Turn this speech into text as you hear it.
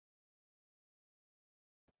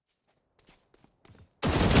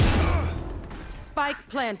Spike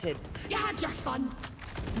planted. You had your fun.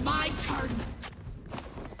 My turn.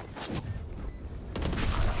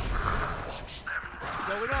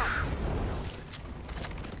 Going up.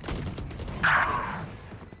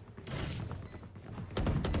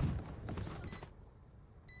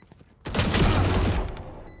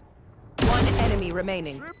 One enemy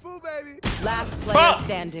remaining. Triple, baby. Last player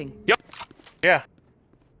standing. Yep. Yeah.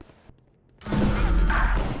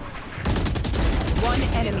 One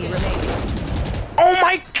enemy remaining. Oh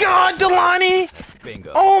my God, Delani!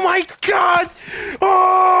 Bingo. Oh my God!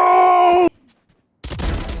 Oh!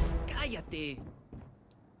 Cállate.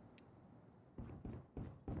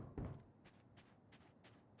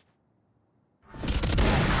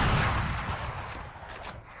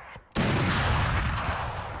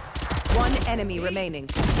 One enemy remaining.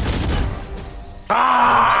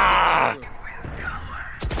 Ah!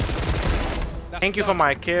 Thank you for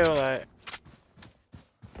my kill.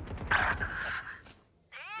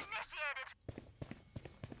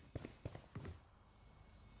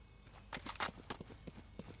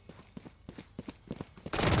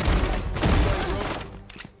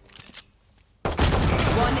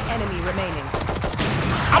 One enemy remaining.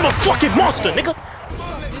 I'm a fucking monster, nigga.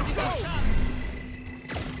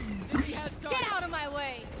 Get out of my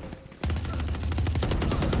way!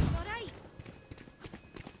 Alright.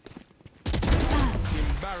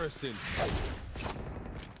 Embarrassing.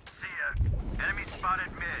 See ya. Enemy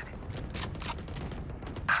spotted mid.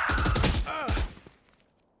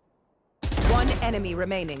 One enemy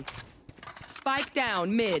remaining. Spike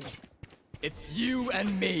down mid. It's you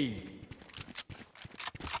and me.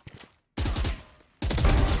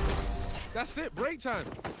 That's it. Break time.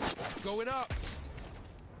 Going up.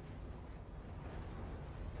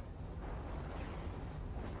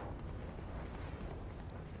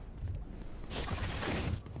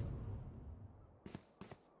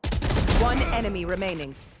 One enemy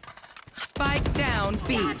remaining. Spike down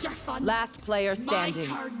B. You had your fun. Last player standing.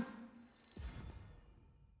 My turn.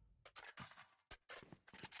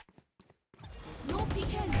 No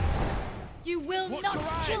peeking. You will Watch not your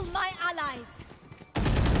eyes. kill my allies.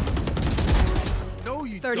 No,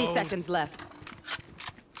 you 30 don't. seconds left.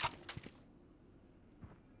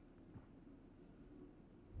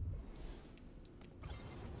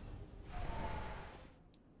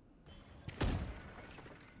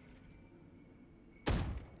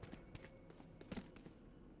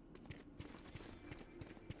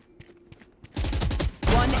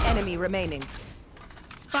 One enemy remaining.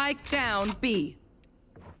 Spike down B.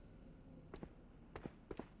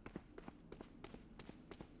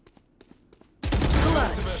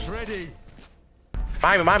 Ultimate's ready.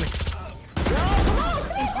 Behind me.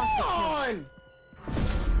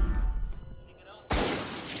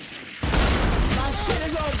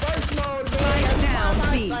 Spike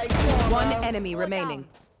down B. One enemy remaining.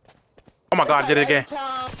 Oh my God, I did it again.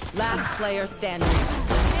 Last player standing.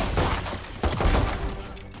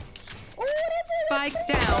 Spike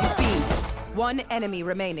down B. One enemy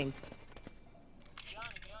remaining.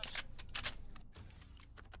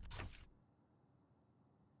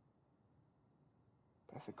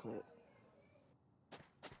 That's a clip.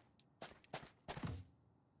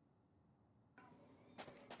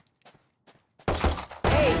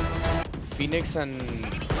 Phoenix and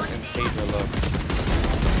Sage are low.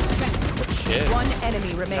 But shit. One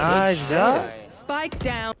enemy remaining. Nice job. Spike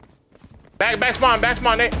down. Back spawn,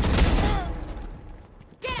 Nate.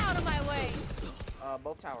 Get out of my way!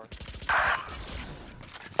 Both tower.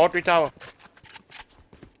 All three tower.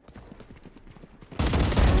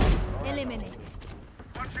 Eliminated.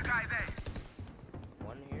 Watch your guys, eh?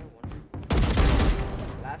 One here, one here.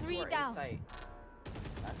 Last Three two are down. in sight.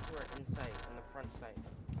 Last two are in sight, in the front sight.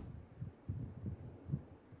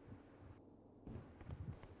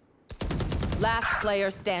 Last player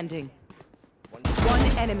standing. One One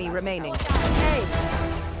enemy remaining. Hey!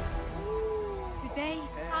 Today,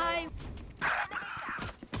 I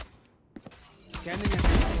Scanning it.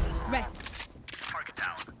 rest. Target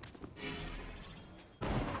down.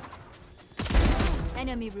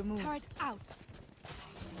 Enemy removed. Turret out.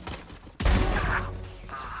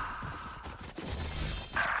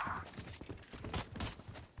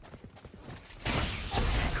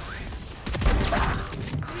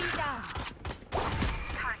 Three down.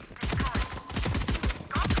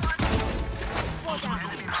 Four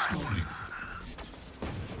down.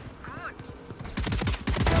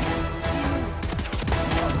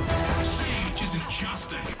 Sage isn't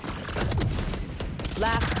just a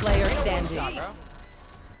Last player standing.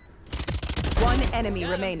 One enemy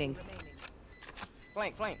remaining.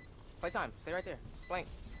 Flank. Playtime. Stay right there. Flank.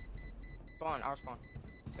 Spawn, our spawn.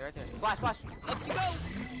 Stay right there. Flash. Up you go.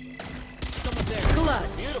 Someone there.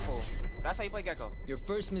 Clutch. Beautiful. That's how you play Gecko. Your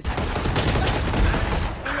first miss.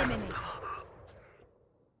 Eliminate.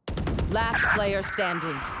 Last player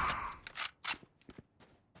standing.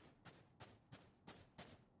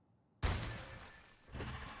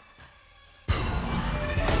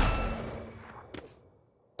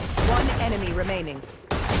 One enemy remaining.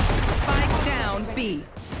 Spike down B.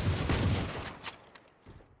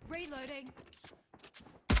 Reloading.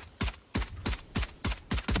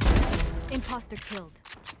 Imposter killed.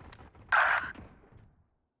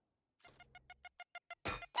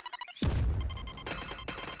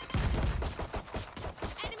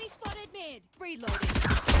 Enemy spotted mid. Reloading.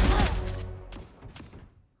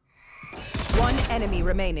 One enemy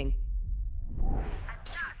remaining.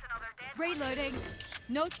 Reloading.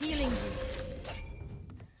 No healing.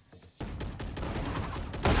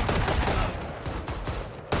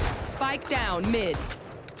 Spike down mid.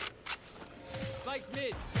 Spike's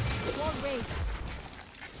mid. Wall raised.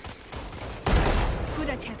 Good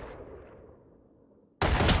attempt.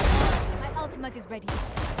 My ultimate is ready.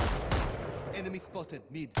 Enemy spotted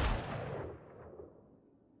mid.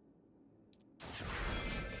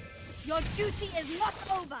 Your duty is not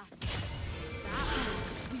over. That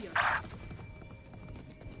was weird.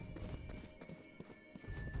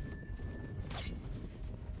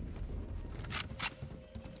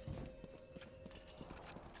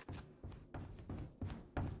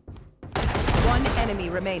 One enemy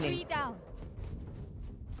remaining. 3 down.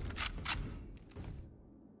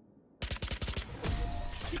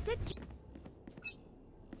 You did.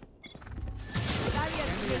 Barrier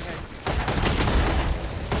clear.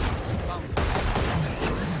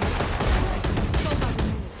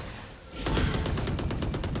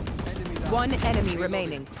 One enemy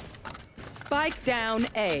remaining. Spike down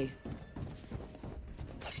A.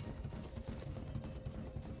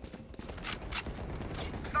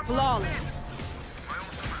 Flawless.